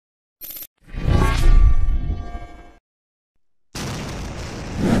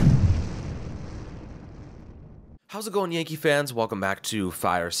How's it going, Yankee fans? Welcome back to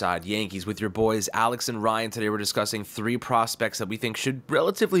Fireside Yankees with your boys Alex and Ryan. Today we're discussing three prospects that we think should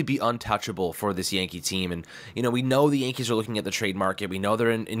relatively be untouchable for this Yankee team. And, we know the Yankees are looking at the trade market. We know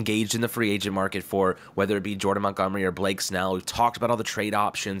they're engaged in the free agent market for whether it be Jordan Montgomery or Blake Snell. We've talked about all the trade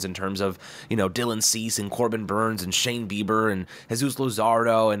options in terms of, Dylan Cease and Corbin Burns and Shane Bieber and Jesus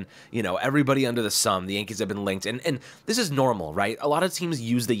Luzardo and, everybody under the sun. The Yankees have been linked. And this is normal, right? A lot of teams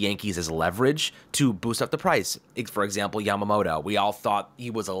use the Yankees as leverage to boost up the price. For example, Yamamoto. We all thought he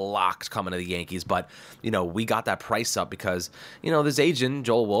was a lock coming to the Yankees, but, we got that price up because, this agent,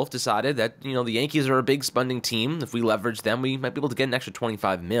 Joel Wolf, decided that, the Yankees are a big spending team. If we leverage them, we might be able to get an extra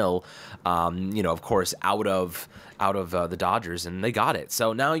 25 mil, of course, out of the Dodgers, and they got it.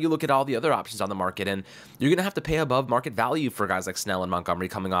 So now you look at all the other options on the market, and you're going to have to pay above market value for guys like Snell and Montgomery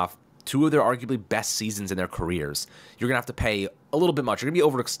coming off two of their arguably best seasons in their careers. You're going to have to pay a little bit much. You're going to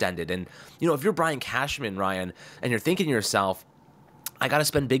be overextended. And, if you're Brian Cashman, Ryan, and you're thinking to yourself, I got to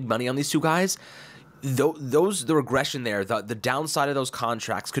spend big money on these two guys, the regression there, the downside of those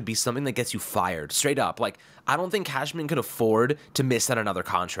contracts could be something that gets you fired straight up. Like, I don't think Cashman could afford to miss out another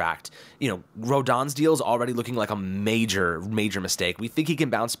contract. Rodon's deal is already looking like a major mistake. We think he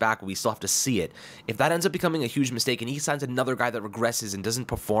can bounce back. We still have to see it. If that ends up becoming a huge mistake and he signs another guy that regresses and doesn't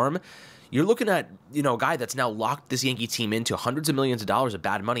perform, you're looking at, a guy that's now locked this Yankee team into hundreds of millions of dollars of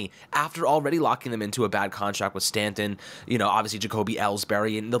bad money after already locking them into a bad contract with Stanton, obviously Jacoby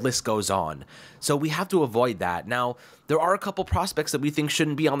Ellsbury, and the list goes on. So we have to avoid that. Now, there are a couple prospects that we think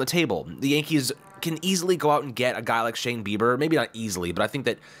shouldn't be on the table. The Yankees can easily go out and get a guy like Shane Bieber. Maybe not easily, but I think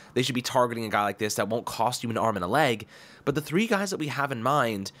that they should be targeting a guy like this that won't cost you an arm and a leg. But the three guys that we have in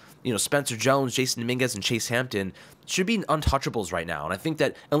mind, Spencer Jones, Jason Dominguez, and Chase Hampton, should be untouchables right now. And I think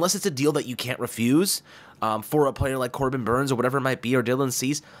that unless it's a deal that you can't refuse for a player like Corbin Burns or whatever it might be, or Dylan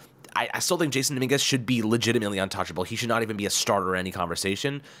Cease, I still think Jason Dominguez should be legitimately untouchable. He should not even be a starter in any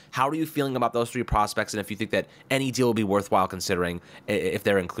conversation. How are you feeling about those three prospects, and if you think that any deal will be worthwhile considering if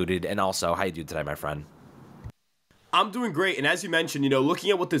they're included? And also, how you do today, my friend? I'm doing great, and as you mentioned, looking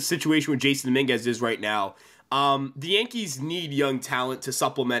at what the situation with Jason Dominguez is right now, the Yankees need young talent to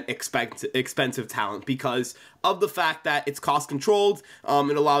supplement expensive talent because of the fact that it's cost controlled.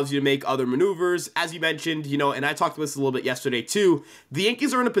 It allows you to make other maneuvers. As you mentioned, and I talked about this a little bit yesterday too, the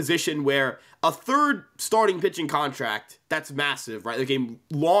Yankees are in a position where a third starting pitching contract, that's massive, right? Like a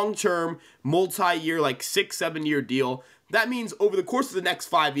long-term, multi-year, like 6-7 year deal. That means over the course of the next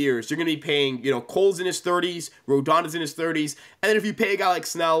 5 years, you're going to be paying, Cole's in his 30s, Rodon is in his 30s, and then if you pay a guy like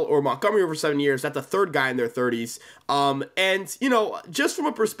Snell or Montgomery over 7 years, that's a third guy in their 30s. Just from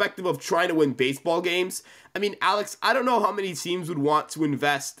a perspective of trying to win baseball games, I mean, Alex, I don't know how many teams would want to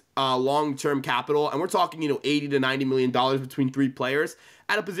invest long-term capital, and we're talking, $80 to $90 million between three players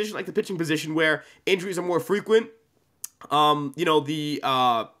at a position like the pitching position where injuries are more frequent.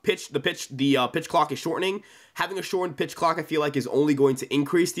 The pitch clock is shortening. Having a shortened pitch clock, I feel like, is only going to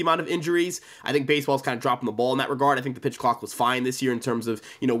increase the amount of injuries. I think baseball's kind of dropping the ball in that regard. I think the pitch clock was fine this year in terms of,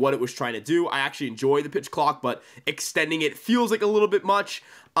 what it was trying to do. I actually enjoy the pitch clock, but extending it feels like a little bit much.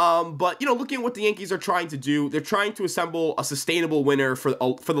 Looking at what the Yankees are trying to do, they're trying to assemble a sustainable winner for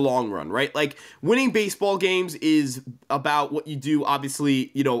the long run, right? Like, winning baseball games is about what you do.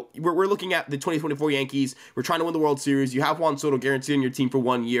 Obviously, we're looking at the 2024 Yankees. We're trying to win the World Series. You have Juan Soto guaranteed on your team for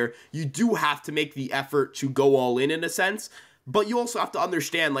 1 year. You do have to make the effort to go all in a sense. But you also have to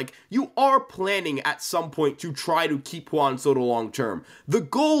understand, like, you are planning at some point to try to keep Juan Soto long term. The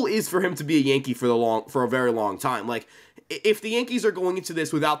goal is for him to be a Yankee for a very long time. Like, if the Yankees are going into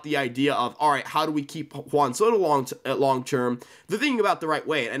this without the idea of, all right, how do we keep Juan Soto long term, they're thinking about the right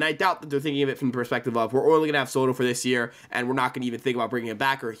way. And I doubt that they're thinking of it from the perspective of, we're only going to have Soto for this year, and we're not going to even think about bringing him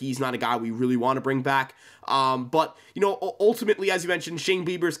back, or he's not a guy we really want to bring back. Ultimately, as you mentioned, Shane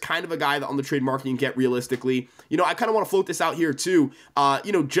Bieber is kind of a guy that on the trade market you can get realistically. I kind of want to float this out here too.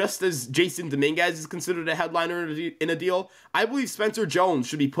 Just as Jason Dominguez is considered a headliner in a deal, I believe Spencer Jones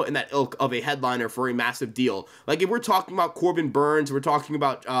should be put in that ilk of a headliner for a massive deal. Like, if we're talking about Corbin Burns, we're talking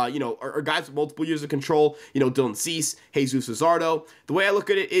about, or guys with multiple years of control, Dylan Cease, Jesus Luzardo. The way I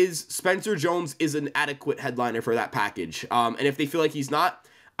look at it is Spencer Jones is an adequate headliner for that package. And if they feel like he's not,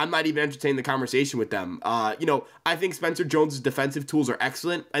 I'm not even entertaining the conversation with them. I think Spencer Jones' defensive tools are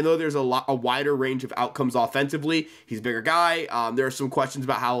excellent. I know there's a wider range of outcomes offensively. He's a bigger guy. There are some questions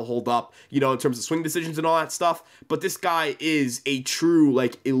about how he'll hold up, in terms of swing decisions and all that stuff. But this guy is a true,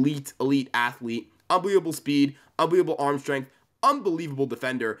 elite athlete. Unbelievable speed, unbelievable arm strength, unbelievable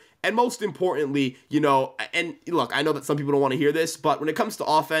defender, And most importantly, and look, I know that some people don't want to hear this, but when it comes to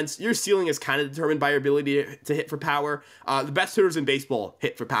offense, your ceiling is kind of determined by your ability to hit for power. The best hitters in baseball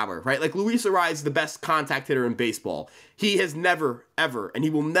hit for power, right? Like Luis Arraez is the best contact hitter in baseball. He has never, ever, and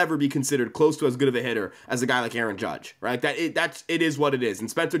he will never be considered close to as good of a hitter as a guy like Aaron Judge, right? It is what it is. And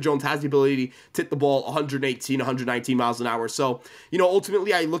Spencer Jones has the ability to hit the ball 118, 119 miles an hour. So,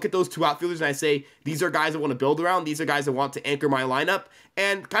 ultimately, I look at those two outfielders and I say, these are guys I want to build around. These are guys I want to anchor my lineup.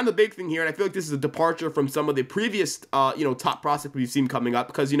 And kind of the big thing here, and I feel like this is a departure from some of the previous, top prospects we've seen coming up,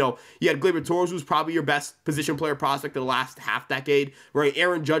 because, you had Gleyber Torres, who's probably your best position player prospect of the last half decade, right?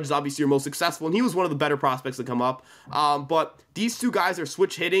 Aaron Judge is obviously your most successful, and he was one of the better prospects to come up. But these two guys are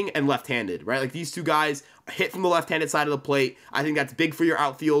switch hitting and left-handed, right? Like these two guys hit from the left-handed side of the plate. I think that's big for your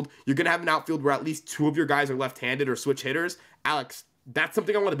outfield. You're going to have an outfield where at least two of your guys are left-handed or switch hitters. Alex, that's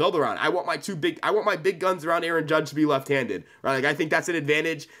something I want to build around. I want my big guns around Aaron Judge to be left-handed, right? Like I think that's an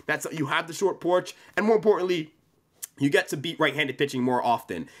advantage. You have the short porch, and more importantly, you get to beat right-handed pitching more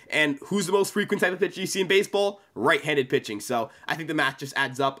often. And who's the most frequent type of pitcher you see in baseball? Right-handed pitching. So I think the math just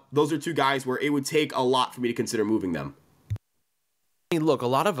adds up. Those are two guys where it would take a lot for me to consider moving them. I mean, look, a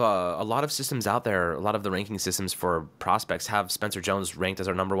lot of systems out there, a lot of the ranking systems for prospects have Spencer Jones ranked as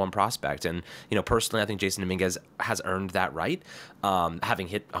our #1 prospect. And, personally, I think Jason Dominguez has earned that right, having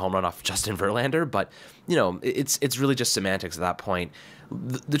hit a home run off Justin Verlander. But, it's really just semantics at that point.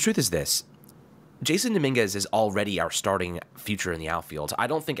 The truth is this. Jason Dominguez is already our starting future in the outfield. I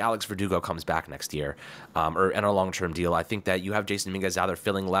don't think Alex Verdugo comes back next year or in a long-term deal. I think that you have Jason Dominguez either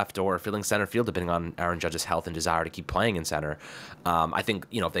filling left or filling center field, depending on Aaron Judge's health and desire to keep playing in center. I think,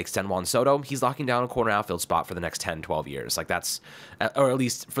 if they extend Juan Soto, he's locking down a corner outfield spot for the next 10, 12 years. Like that's, or at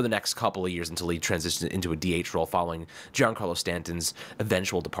least for the next couple of years until he transitions into a DH role following Giancarlo Stanton's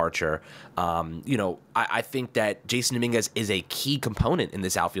eventual departure. I think that Jason Dominguez is a key component in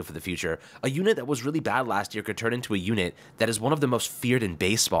this outfield for the future. A unit that was really bad last year could turn into a unit that is one of the most feared in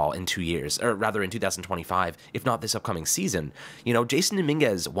baseball in 2 years, or rather in 2025, if not this upcoming season. Jason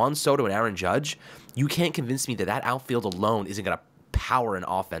Dominguez, Juan Soto, and Aaron Judge, you can't convince me that that outfield alone isn't going to power an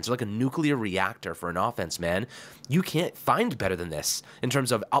offense. They're like a nuclear reactor for an offense, man. You can't find better than this in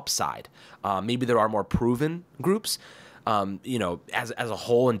terms of upside. Maybe there are more proven groups, as a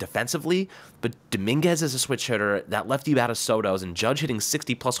whole and defensively, but Dominguez as a switch hitter, that lefty bat of Soto's, and Judge hitting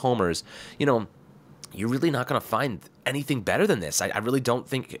 60-plus homers, you're really not going to find anything better than this. I really don't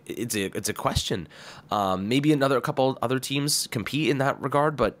think it's a question. Maybe a couple other teams compete in that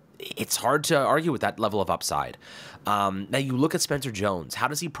regard, but it's hard to argue with that level of upside. Now you look at Spencer Jones. How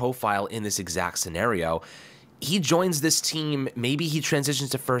does he profile in this exact scenario? He joins this team, maybe he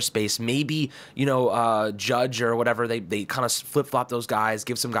transitions to first base, maybe, Judge or whatever, they kind of flip-flop those guys,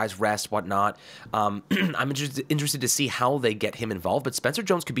 give some guys rest, whatnot. I'm interested to see how they get him involved, but Spencer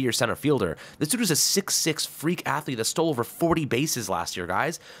Jones could be your center fielder. This dude is a 6'6" freak athlete that stole over 40 bases last year,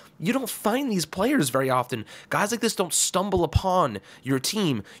 guys. You don't find these players very often. Guys like this don't stumble upon your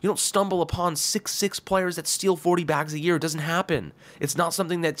team. You don't stumble upon 6'6" players that steal 40 bags a year. It doesn't happen. It's not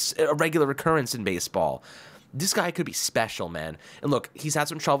something that's a regular occurrence in baseball. This guy could be special, man. And look, he's had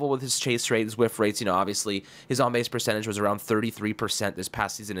some trouble with his chase rate, his whiff rates. Obviously, his on-base percentage was around 33% this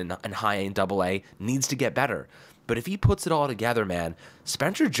past season in high A and double A. Needs to get better. But if he puts it all together, man,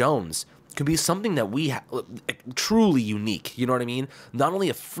 Spencer Jones could be something that truly unique. You know what I mean? Not only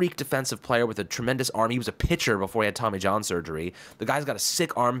a freak defensive player with a tremendous arm. He was a pitcher before he had Tommy John surgery. The guy's got a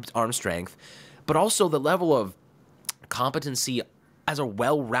sick arm strength. But also the level of competency as a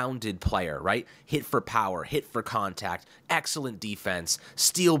well-rounded player, right? Hit for power, hit for contact, excellent defense,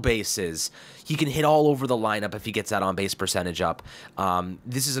 steal bases. He can hit all over the lineup if he gets that on-base percentage up.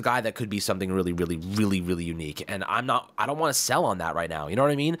 This is a guy that could be something really, really, really, really unique. And I don't want to sell on that right now. You know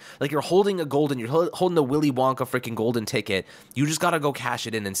what I mean? Like you're holding the Willy Wonka freaking golden ticket. You just got to go cash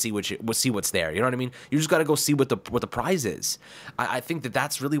it in and see what's there. You know what I mean? You just got to go see what the prize is. I think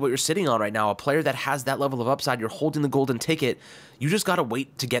that's really what you're sitting on right now. A player that has that level of upside, you're holding the golden ticket. You just got to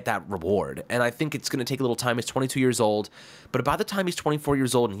wait to get that reward. And I think it's going to take a little time. He's 22 years old. But by the time he's 24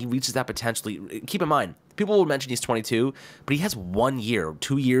 years old and he reaches that potential, keep in mind, people will mention he's 22, but he has 1 year,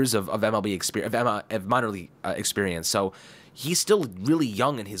 2 years of MLB experience, of minor league experience. So he's still really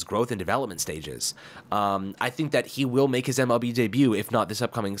young in his growth and development stages. I think that he will make his MLB debut, if not this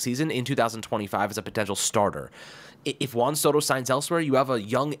upcoming season, in 2025 as a potential starter. If Juan Soto signs elsewhere, you have a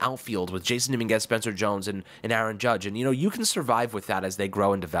young outfield with Jason Dominguez, Spencer Jones, and Aaron Judge. And, you can survive with that as they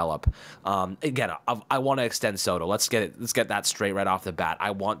grow and develop. Again, I want to extend Soto. Let's get that straight right off the bat.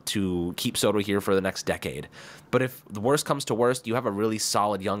 I want to keep Soto here for the next decade. But if the worst comes to worst, you have a really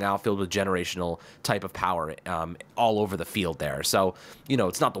solid young outfield with generational type of power all over the field. field there. So,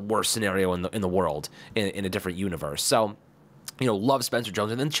 it's not the worst scenario in the world in a different universe. So, love Spencer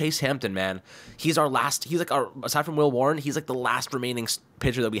Jones. And then Chase Hampton, man. He's aside from Will Warren, he's like the last remaining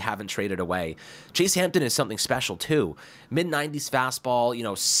pitcher that we haven't traded away. Chase Hampton is something special too. Mid-90s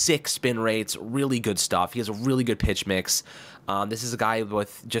fastball, 6 spin rates, really good stuff. He has a really good pitch mix. This is a guy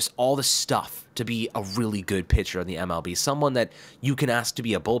with just all the stuff to be a really good pitcher in the MLB. Someone that you can ask to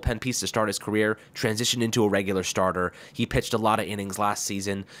be a bullpen piece to start his career, transition into a regular starter. He pitched a lot of innings last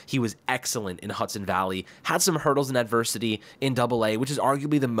season. He was excellent in Hudson Valley. Had some hurdles and adversity in Double-A, which is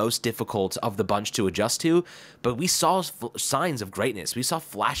arguably the most difficult of the bunch to adjust to. But we saw signs of greatness. We saw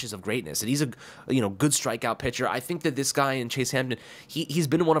flashes of greatness. And he's a good strikeout pitcher. I think that this guy in Chase Hampton, he's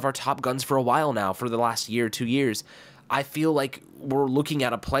been one of our top guns for a while now, for the last year, 2 years. I feel like we're looking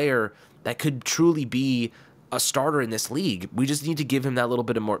at a player that could truly be a starter in this league. We just need to give him that little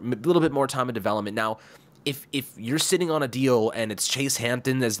bit more time of development. Now, if you're sitting on a deal and it's Chase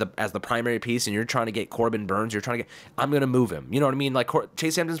Hampton as the primary piece, and you're trying to get Corbin Burns, I'm gonna move him. You know what I mean? Like,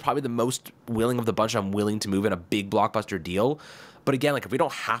 Chase Hampton's probably the most willing of the bunch. I'm willing to move in a big blockbuster deal. But again, like, if we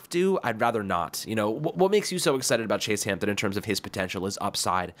don't have to, I'd rather not. What makes you so excited about Chase Hampton in terms of his potential, his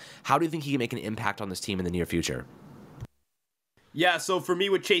upside? How do you think he can make an impact on this team in the near future? Yeah, so for me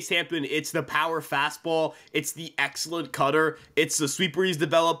with Chase Hampton, it's the power fastball, it's the excellent cutter, it's the sweeper he's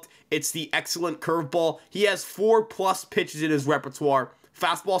developed, it's the excellent curveball. He has 4+ pitches in his repertoire.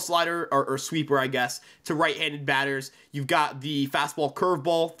 Fastball, slider, or sweeper, I guess, to right-handed batters. You've got the fastball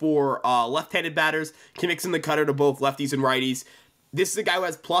curveball for left-handed batters. Can mix in the cutter to both lefties and righties. This is a guy who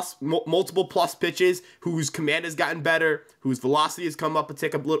has multiple plus pitches, whose command has gotten better, whose velocity has come up a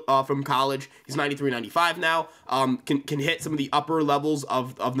tick from college. He's 93, 95 now. Can hit some of the upper levels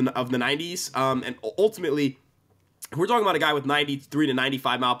of the 90s. And ultimately, we're talking about a guy with 93 to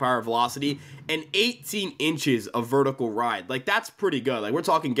 95 mile per hour velocity and 18 inches of vertical ride. Like, that's pretty good. Like, we're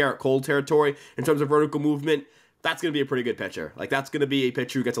talking Garrett Cole territory in terms of vertical movement. That's going to be a pretty good pitcher. Like, that's going to be a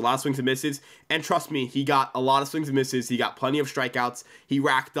pitcher who gets a lot of swings and misses. And trust me, he got a lot of swings and misses. He got plenty of strikeouts. He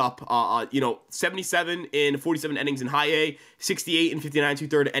racked up, 77 in 47 innings in high A, 68 in 59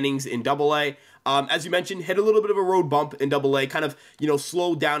 2/3 innings in Double A. As you mentioned, hit a little bit of a road bump in Double-A, kind of,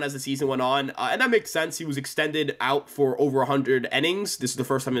 slowed down as the season went on. And that makes sense. He was extended out for over 100 innings. This is the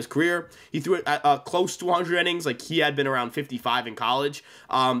first time in his career. He threw it at close to 100 innings. Like, he had been around 55 in college.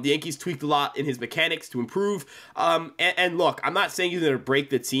 The Yankees tweaked a lot in his mechanics to improve. And look, I'm not saying he's going to break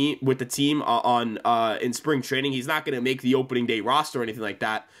the team in spring training. He's not going to make the opening day roster or anything like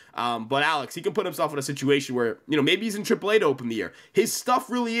that. But Alex, he can put himself in a situation where, maybe he's in AAA to open the year. His stuff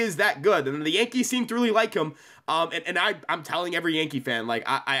really is that good. And the Yankees seem to really like him. And I'm telling every Yankee fan, like,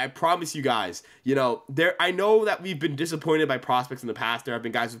 I promise you guys, I know that we've been disappointed by prospects in the past. There have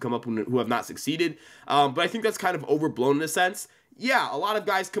been guys who've come up who have not succeeded. But I think that's kind of overblown in a sense. Yeah, a lot of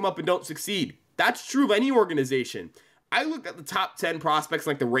guys come up and don't succeed. That's true of any organization. I looked at the top 10 prospects,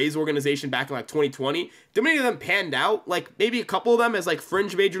 like the Rays organization back in like 2020. Too many of them panned out. Like, maybe a couple of them as like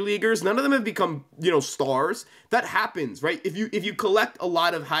fringe major leaguers. None of them have become, stars. That happens, right? If you collect a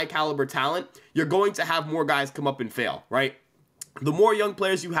lot of high caliber talent, you're going to have more guys come up and fail, right? The more young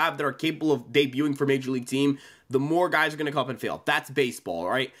players you have that are capable of debuting for a major league team, the more guys are going to come up and fail. That's baseball,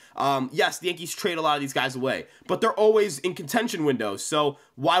 right? Yes, the Yankees trade a lot of these guys away, but they're always in contention windows. So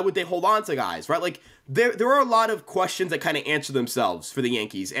why would they hold on to guys, right? Like, there are a lot of questions that kind of answer themselves for the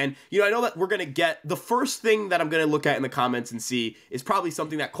Yankees. And, I know that we're going to get the first thing that I'm going to look at in the comments and see is probably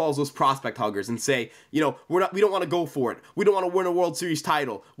something that calls those prospect huggers and say, we don't want to go for it. We don't want to win a World Series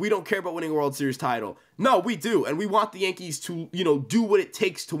title. We don't care about winning a World Series title. No, we do. And we want the Yankees to, do what it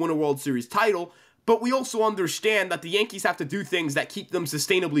takes to win a World Series title. But we also understand that the Yankees have to do things that keep them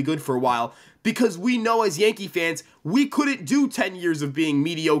sustainably good for a while, because we know as Yankee fans, we couldn't do 10 years of being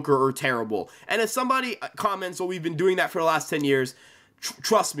mediocre or terrible. And as somebody comments, well, we've been doing that for the last 10 years,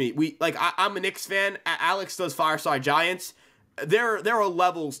 trust me, I'm a Knicks fan. Alex does Fireside Giants. There are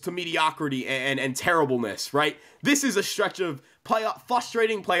levels to mediocrity and terribleness, right? This is a stretch of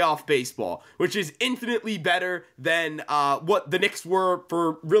frustrating playoff baseball, which is infinitely better than what the Knicks were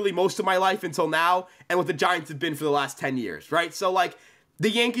for really most of my life until now, and what the Giants have been for the last 10 years, right? So, like, the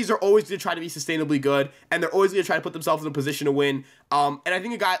Yankees are always going to try to be sustainably good, and they're always going to try to put themselves in a position to win. And I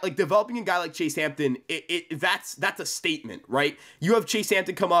think developing a guy like Chase Hampton, that's a statement, right? You have Chase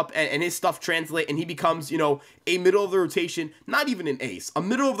Hampton come up and his stuff translate, and he becomes, a middle of the rotation, not even an ace, a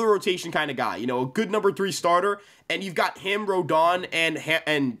middle of the rotation kind of guy, a good number 3 starter. and you've got him, Rodon,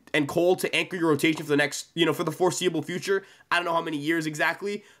 and Cole to anchor your rotation for the next, for the foreseeable future. I don't know how many years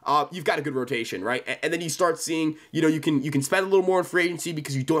exactly. You've got a good rotation, right? And then you start seeing, you can spend a little more in free agency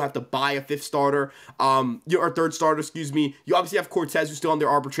because you don't have to buy a fifth starter, or third starter, excuse me. You obviously have Cortez, who's still under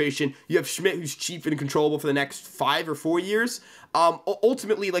arbitration. You have Schmidt, who's cheap and controllable for the next 5 or 4 years.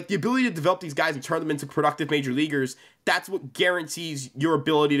 Ultimately, like, the ability to develop these guys and turn them into productive major leaguers, that's what guarantees your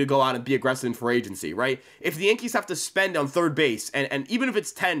ability to go out and be aggressive in free agency, right? If the Yankees have to spend on third base, and even if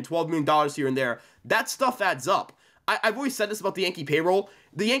it's $10-12 million here and there, that stuff adds up. I've always said this about the Yankee payroll.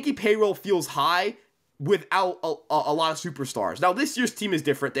 The Yankee payroll feels high without a lot of superstars. Now, this year's team is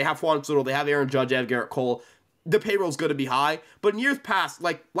different. They have Juan Soto, they have Aaron Judge, they have Garrett Cole. The payroll's going to be high. But in years past,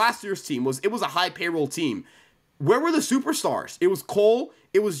 like last year's team, was a high payroll team. Where were the superstars? It was Cole,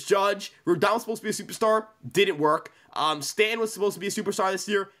 it was Judge. Rodon was supposed to be a superstar, didn't work. Stan was supposed to be a superstar this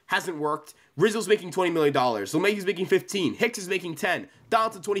year, hasn't worked. Rizzo's making $20 million. LeMahieu's making 15. Hicks is making 10.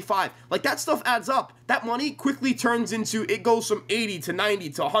 Donaldson 25. Like, that stuff adds up. That money quickly turns into, it goes from 80 to 90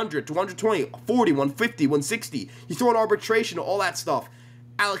 to 100 to 120, 40, 150, 160. You throw in arbitration, all that stuff.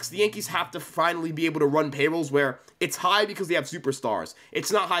 Alex, the Yankees have to finally be able to run payrolls where it's high because they have superstars.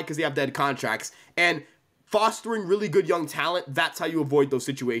 It's not high because they have dead contracts. And fostering really good young talent, that's how you avoid those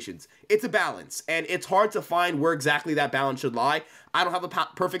situations. It's a balance, and it's hard to find where exactly that balance should lie. I don't have a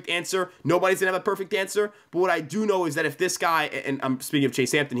perfect answer. Nobody's going to have a perfect answer. But what I do know is that if this guy, and I'm speaking of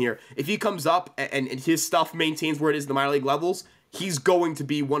Chase Hampton here, if he comes up and his stuff maintains where it is in the minor league levels, he's going to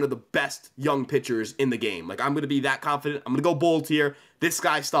be one of the best young pitchers in the game. Like, I'm going to be that confident. I'm going to go bold here. This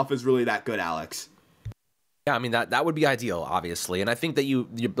guy's stuff is really that good, Alex. Yeah, I mean, that would be ideal, obviously. And I think that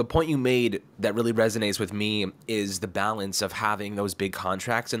the point you made that really resonates with me is the balance of having those big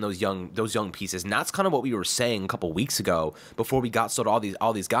contracts and those young pieces. And that's kind of what we were saying a couple weeks ago before we got sold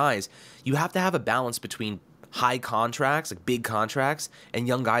all these guys. You have to have a balance between high contracts, like big contracts, and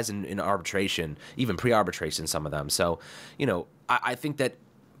young guys in arbitration, even pre-arbitration, some of them. So, I think that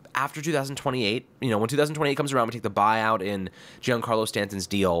after 2028, when 2028 comes around, we take the buyout in Giancarlo Stanton's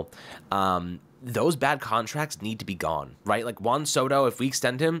deal. Those bad contracts need to be gone, right? Like Juan Soto, if we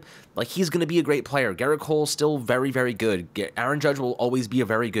extend him, like, he's going to be a great player. Garrett Cole, still very, very good. Aaron Judge will always be a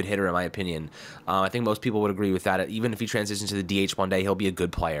very good hitter, in my opinion. I think most people would agree with that. Even if he transitions to the DH one day, he'll be a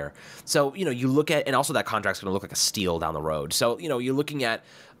good player. So, you look at, and also that contract's going to look like a steal down the road. So, you're looking at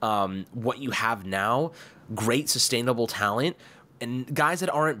what you have now, great sustainable talent, and guys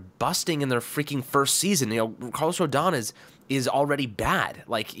that aren't busting in their freaking first season. Carlos Rodon is already bad.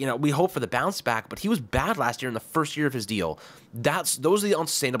 Like, we hope for the bounce back, but he was bad last year in the first year of his deal. Those are the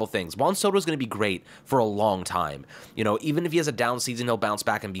unsustainable things. Juan Soto is going to be great for a long time. Even if he has a down season, he'll bounce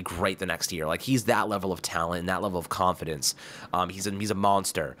back and be great the next year. Like, he's that level of talent and that level of confidence. He's a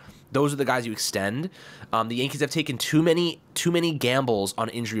monster. Those are the guys you extend. The Yankees have taken too many gambles on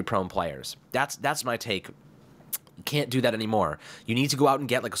injury-prone players. That's my take. You can't do that anymore. You need to go out and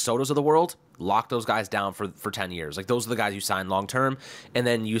get like Sotos of the world, lock those guys down for 10 years. Like, those are the guys you sign long term, and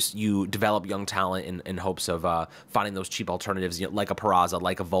then you develop young talent in hopes of finding those cheap alternatives, like a Peraza,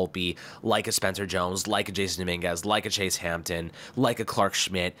 like a Volpe, like a Spencer Jones, like a Jason Dominguez, like a Chase Hampton, like a Clark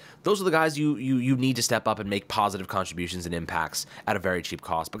Schmidt. Those are the guys you need to step up and make positive contributions and impacts at a very cheap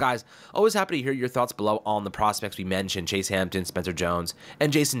cost. But guys, always happy to hear your thoughts below on the prospects we mentioned: Chase Hampton, Spencer Jones,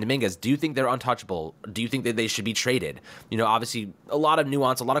 and Jason Dominguez. Do you think they're untouchable? Do you think that they should be traded? Obviously a lot of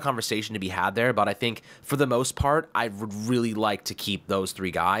nuance, a lot of conversation to be had there, but I think for the most part, I would really like to keep those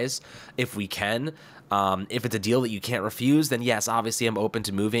three guys if we can. If it's a deal that you can't refuse, then yes, obviously I'm open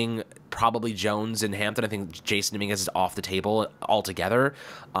to moving probably Jones and Hampton. I think Jason Dominguez is off the table altogether.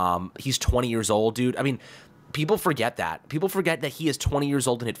 He's 20 years old, dude. I mean, people forget that. People forget that he is 20 years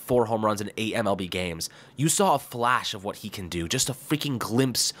old and hit 4 home runs in 8 MLB games. You saw a flash of what he can do, just a freaking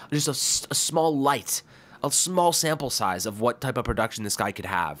glimpse, just a small light, a small sample size of what type of production this guy could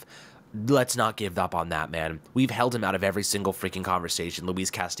have. Let's not give up on that, man. We've held him out of every single freaking conversation, Luis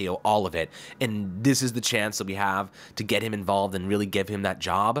Castillo, all of it. And this is the chance that we have to get him involved and really give him that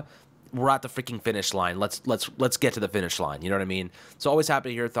job. We're at the freaking finish line. Let's get to the finish line. You know what I mean? So always happy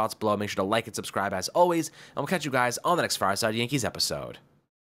to hear your thoughts below. Make sure to like and subscribe as always. And we'll catch you guys on the next Fireside Yankees episode.